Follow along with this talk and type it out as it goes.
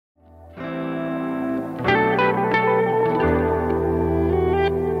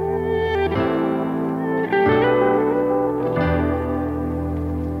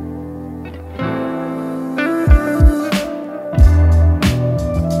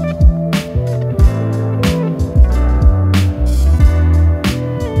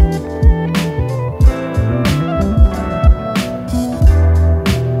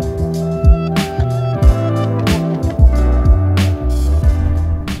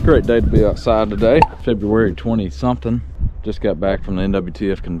Great day to be outside today. February 20-something. Just got back from the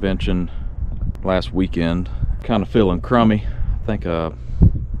NWTF convention last weekend. Kind of feeling crummy. I think I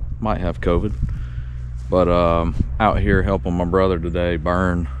might have COVID. But out here helping my brother today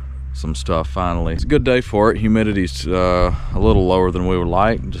burn some stuff finally. It's a good day for it. Humidity's a little lower than we would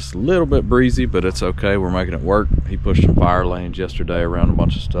like. Just a little bit breezy, but it's okay. We're making it work. He pushed some fire lanes yesterday around a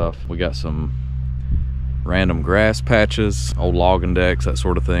bunch of stuff. We got some random grass patches, old logging decks, that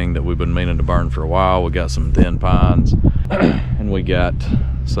sort of thing that we've been meaning to burn for a while. We got some thin pines and we got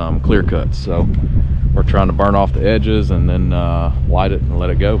some clear cuts. So we're trying to burn off the edges and then light it and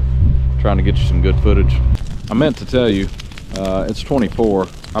let it go. Trying to get you some good footage. I meant to tell you, it's 24.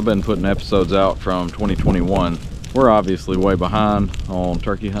 I've been putting episodes out from 2021. We're obviously way behind on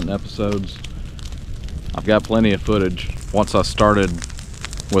turkey hunting episodes. I've got plenty of footage. Once I started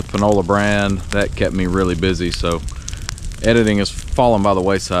with Panola brand, that kept me really busy, so editing has fallen by the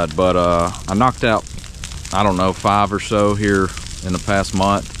wayside. But I knocked out, I don't know, 5 or so here in the past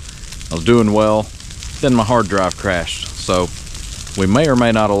month. I was doing well, then my hard drive crashed, so we may or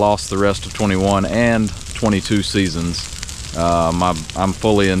may not have lost the rest of 21 and 22 seasons. I'm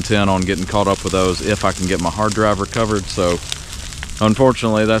fully intent on getting caught up with those if I can get my hard drive recovered. So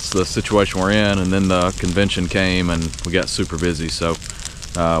unfortunately that's the situation we're in, and then the convention came and we got super busy, so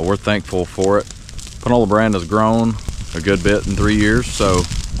we're thankful for it. Panola brand has grown a good bit in 3 years, so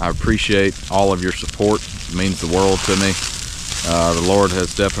I appreciate all of your support. It means the world to me. The Lord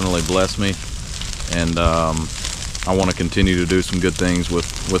has definitely blessed me, and I want to continue to do some good things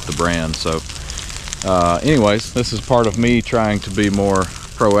with the brand. So anyways, this is part of me trying to be more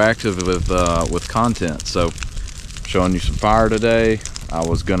proactive with content. So showing you some fire today. I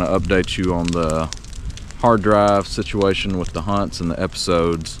was going to update you on the hard drive situation with the hunts and the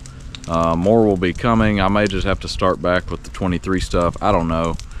episodes. More will be coming. I may just have to start back with the 23 stuff. I don't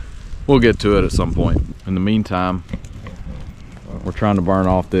know. We'll get to it at some point. In the meantime, we're trying to burn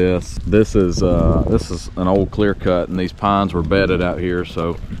off this. This is an old clear cut, and these pines were bedded out here,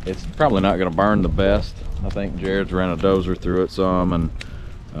 so it's probably not going to burn the best. I think Jared's ran a dozer through it some and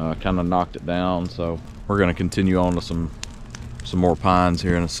kind of knocked it down. So we're going to continue on to some more pines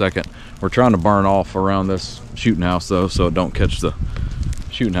here in a second. We're trying to burn off around this shooting house though, so it don't catch the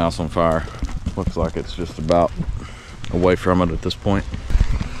shooting house on fire. Looks like it's just about away from it at this point.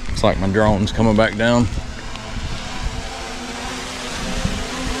 Looks like my drone's coming back down.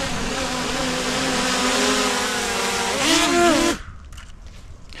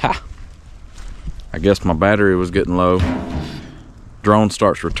 Ha! I guess my battery was getting low. Drone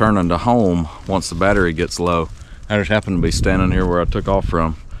starts returning to home once the battery gets low. I just happened to be standing here where I took off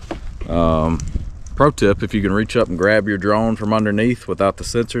from. Pro tip, if you can reach up and grab your drone from underneath without the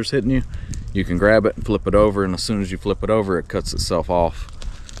sensors hitting you, you can grab it and flip it over, and as soon as you flip it over, it cuts itself off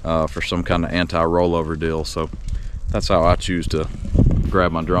for some kind of anti-rollover deal. So that's how I choose to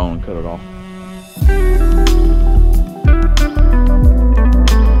grab my drone and cut it off.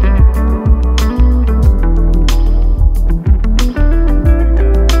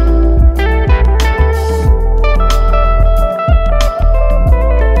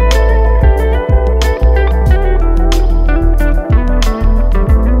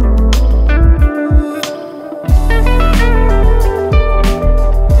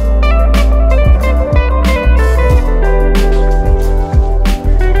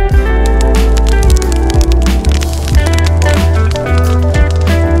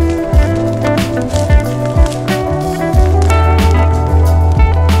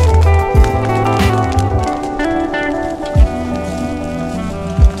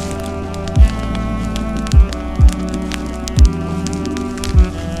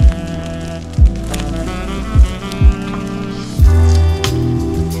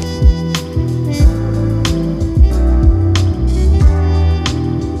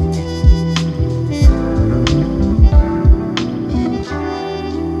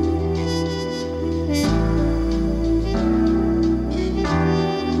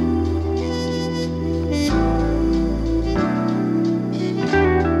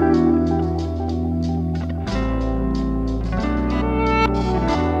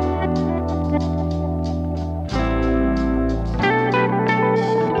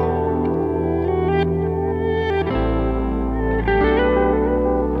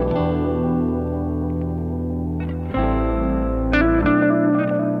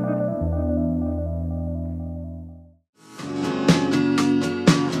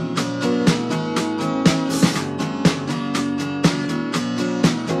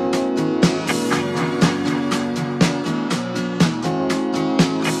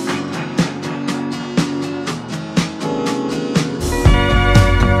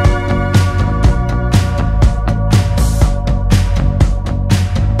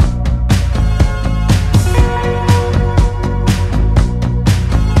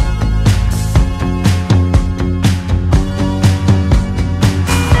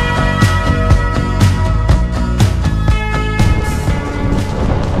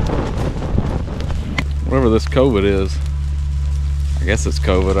 whatever this COVID is. I guess it's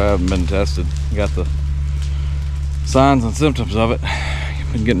COVID. I haven't been tested. Got the signs and symptoms of it.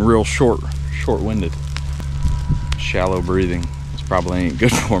 I've been getting real short-winded. Shallow breathing. This probably ain't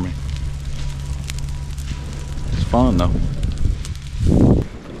good for me. It's fun though.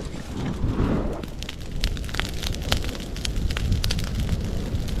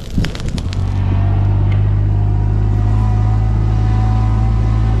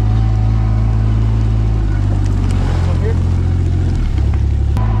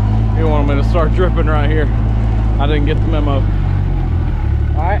 Start dripping right here. I didn't get the memo.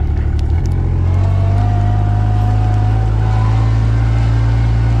 All right.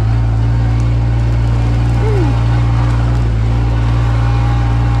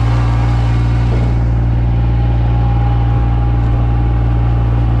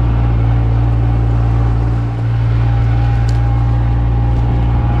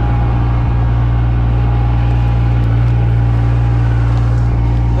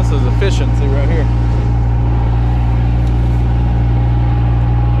 Efficiency right here.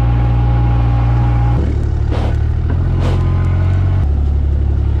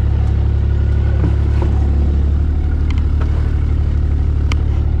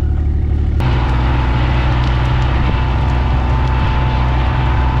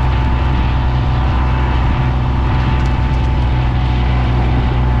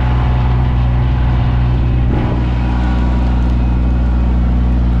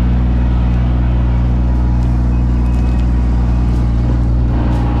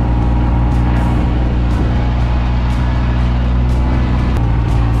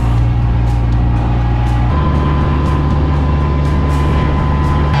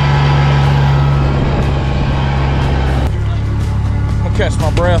 Catch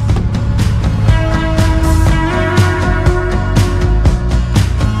my breath.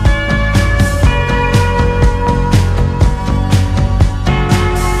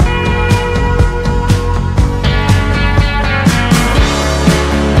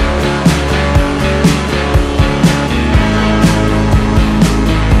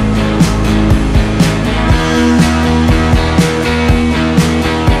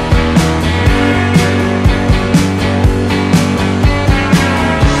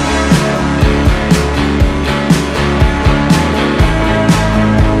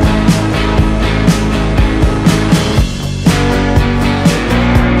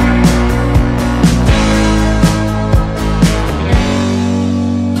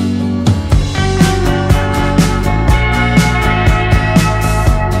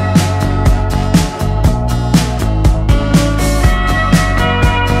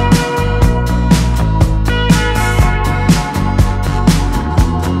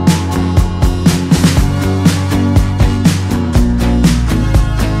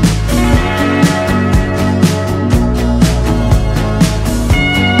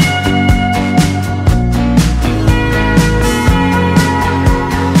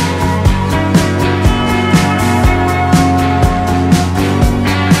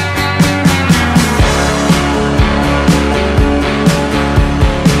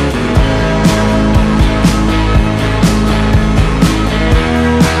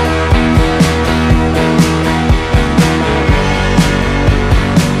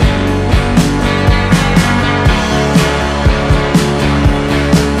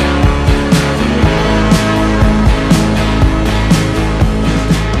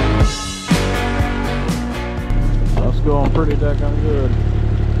 Going pretty daggone good.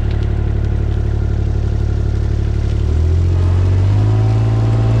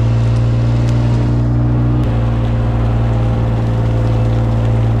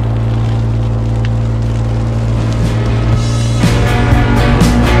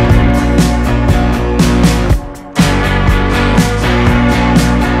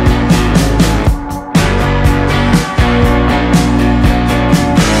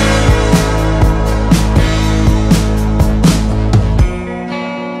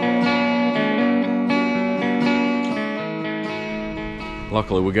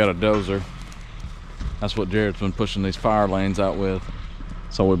 Luckily we got a dozer. That's what Jared's been pushing these fire lanes out with.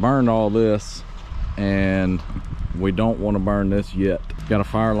 So we burned all this and we don't want to burn this yet. Got a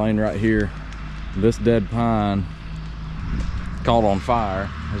fire lane right here. This dead pine caught on fire,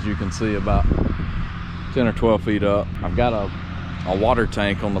 as you can see, about 10 or 12 feet up. I've got a water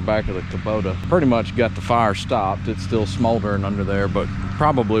tank on the back of the Kubota. Pretty much got the fire stopped. It's still smoldering under there, but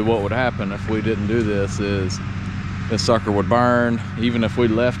probably what would happen if we didn't do this is this sucker would burn. Even if we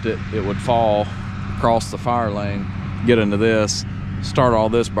left it, it would fall across the fire lane, get into this, start all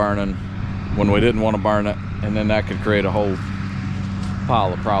this burning when we didn't want to burn it, and then that could create a whole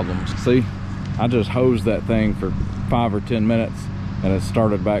pile of problems. See, I just hosed that thing for 5 or 10 minutes and it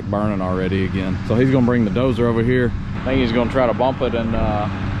started back burning already again. So he's gonna bring the dozer over here. I think he's gonna try to bump it and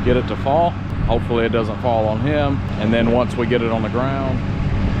get it to fall. Hopefully it doesn't fall on him. And then once we get it on the ground,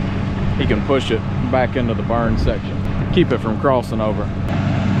 he can push it back into the burn section. Keep it from crossing over.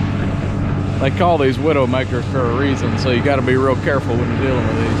 They call these widow makers for a reason, so you gotta be real careful when you're dealing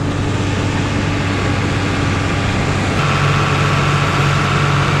with these.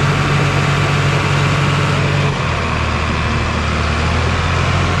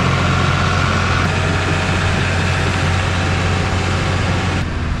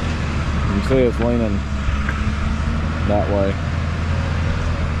 See, it's leaning that way.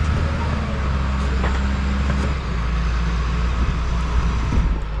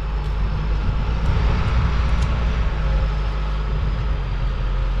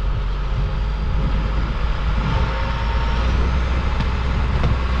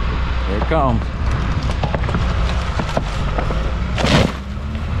 Here it comes.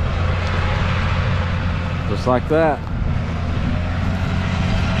 Just like that.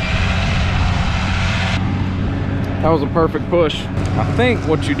 That was a perfect push. I think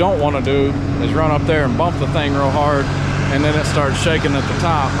what you don't want to do is run up there and bump the thing real hard and then it starts shaking at the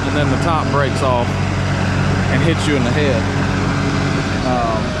top and then the top breaks off and hits you in the head.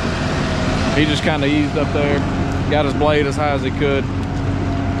 He just kind of eased up there, got his blade as high as he could,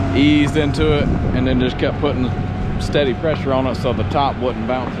 eased into it, and then just kept putting steady pressure on it so the top wasn't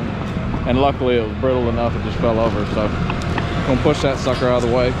bouncing. And luckily it was brittle enough it just fell over. So I'm gonna push that sucker out of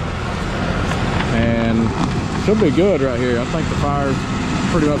the way. And should be good right here. I think the fire's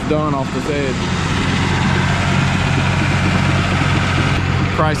pretty much done off this edge.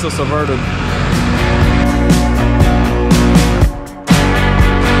 Crisis averted.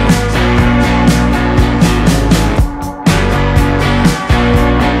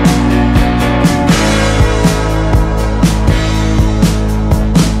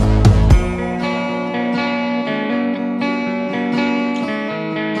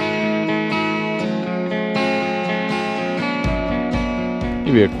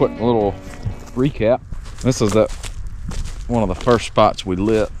 Give you a quick little recap. This is one of the first spots we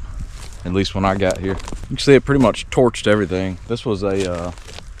lit, at least when I got here. You can see it pretty much torched everything. This was a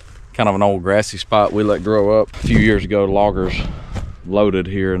kind of an old grassy spot we let grow up a few years ago. Loggers loaded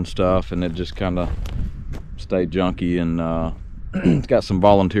here and stuff, and it just kind of stayed junky. And it's got some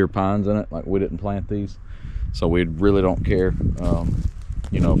volunteer pines in it. Like, we didn't plant these, so we really don't care.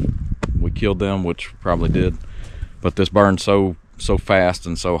 You know, we killed them, which we probably did, but this burned so fast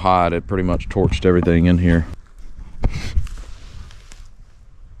and so hot it pretty much torched everything in here.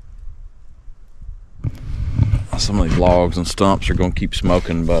 Some of these logs and stumps are gonna keep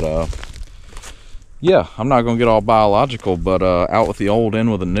smoking, but yeah, I'm not gonna get all biological, but out with the old, in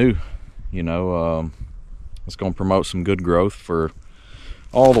with the new. You know, it's gonna promote some good growth for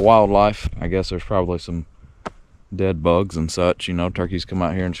all the wildlife. I guess there's probably some dead bugs and such. You know, turkeys come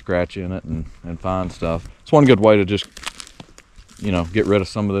out here and scratch in it and find stuff. It's one good way to just, you know, get rid of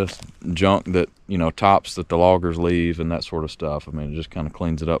some of this junk that, you know, tops that the loggers leave and that sort of stuff. I mean, it just kind of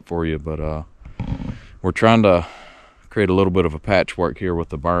cleans it up for you. But we're trying to create a little bit of a patchwork here with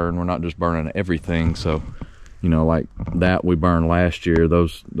the burn. We're not just burning everything. So, you know, like that we burned last year,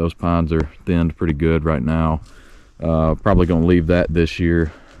 those pines are thinned pretty good right now. Probably gonna leave that this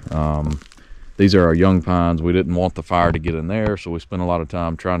year. These are our young pines. We didn't want the fire to get in there, so we spent a lot of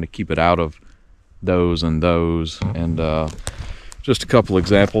time trying to keep it out of those and those. And just a couple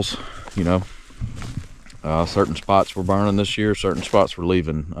examples, you know, certain spots we're burning this year, certain spots we're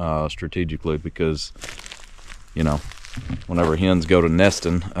leaving strategically, because, you know, whenever hens go to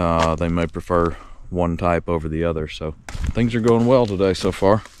nesting, they may prefer one type over the other. So things are going well today so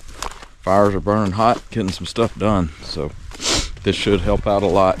far. Fires are burning hot, getting some stuff done. So this should help out a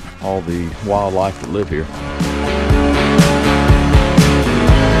lot, all the wildlife that live here.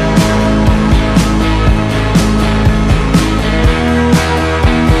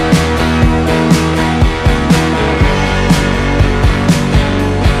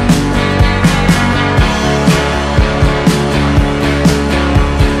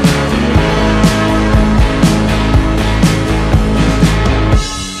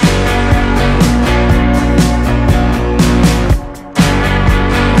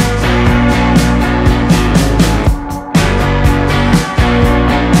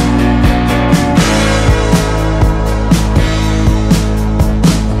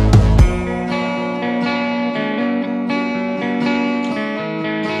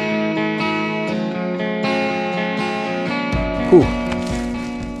 Whew.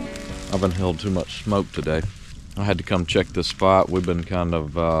 I've inhaled too much smoke today. I had to come check this spot. We've been kind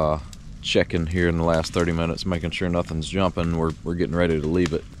of checking here in the last 30 minutes, making sure nothing's jumping. We're getting ready to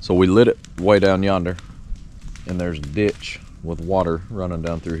leave it. So we lit it way down yonder, and there's a ditch with water running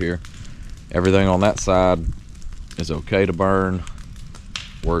down through here. Everything on that side is okay to burn.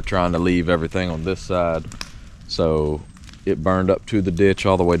 We're trying to leave everything on this side. So it burned up to the ditch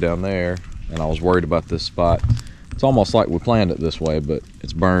all the way down there, and I was worried about this spot. It's almost like we planned it this way, but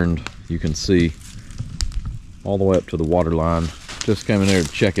it's burned. You can see all the way up to the water line. Just came in there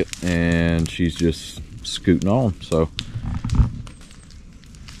to check it, and she's just scooting on. So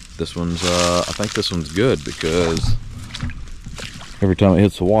this one's I think this one's good, because every time it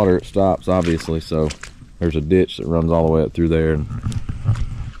hits the water it stops, obviously. So there's a ditch that runs all the way up through there, and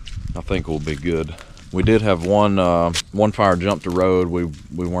I think we'll be good. We did have one fire jump the road. We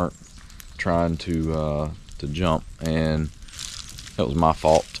weren't trying to jump, and that was my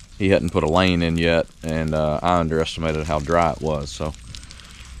fault. He hadn't put a lane in yet, and I underestimated how dry it was. So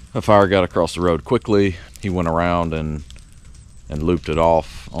the fire got across the road quickly. He went around and looped it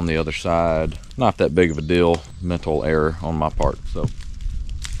off on the other side. Not that big of a deal, mental error on my part. So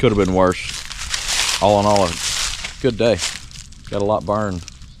could have been worse. All in all, a good day. Got a lot burned.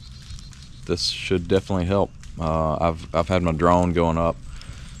 This should definitely help. I've had my drone going up.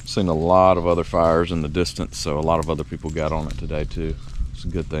 Seen a lot of other fires in the distance, so a lot of other people got on it today too. It's a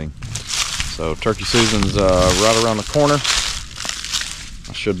good thing. So turkey season's right around the corner.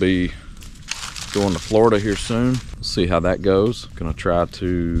 I should be going to Florida here soon. We'll see how that goes. Gonna try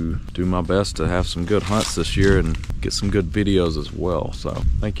to do my best to have some good hunts this year and get some good videos as well. So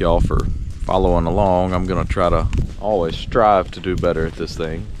thank y'all for following along. I'm gonna try to always strive to do better at this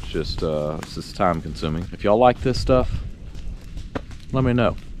thing. It's just time consuming. If y'all like this stuff, let me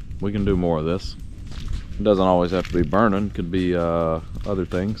know. We can do more of this. It doesn't always have to be burning. It could be other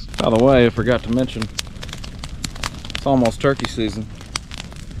things. By the way, I forgot to mention, it's almost turkey season.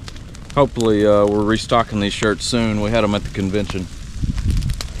 Hopefully we're restocking these shirts soon. We had them at the convention.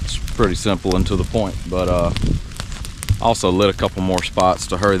 It's pretty simple and to the point, but also lit a couple more spots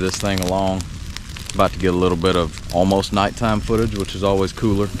to hurry this thing along. About to get a little bit of almost nighttime footage, which is always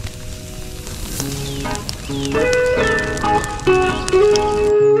cooler.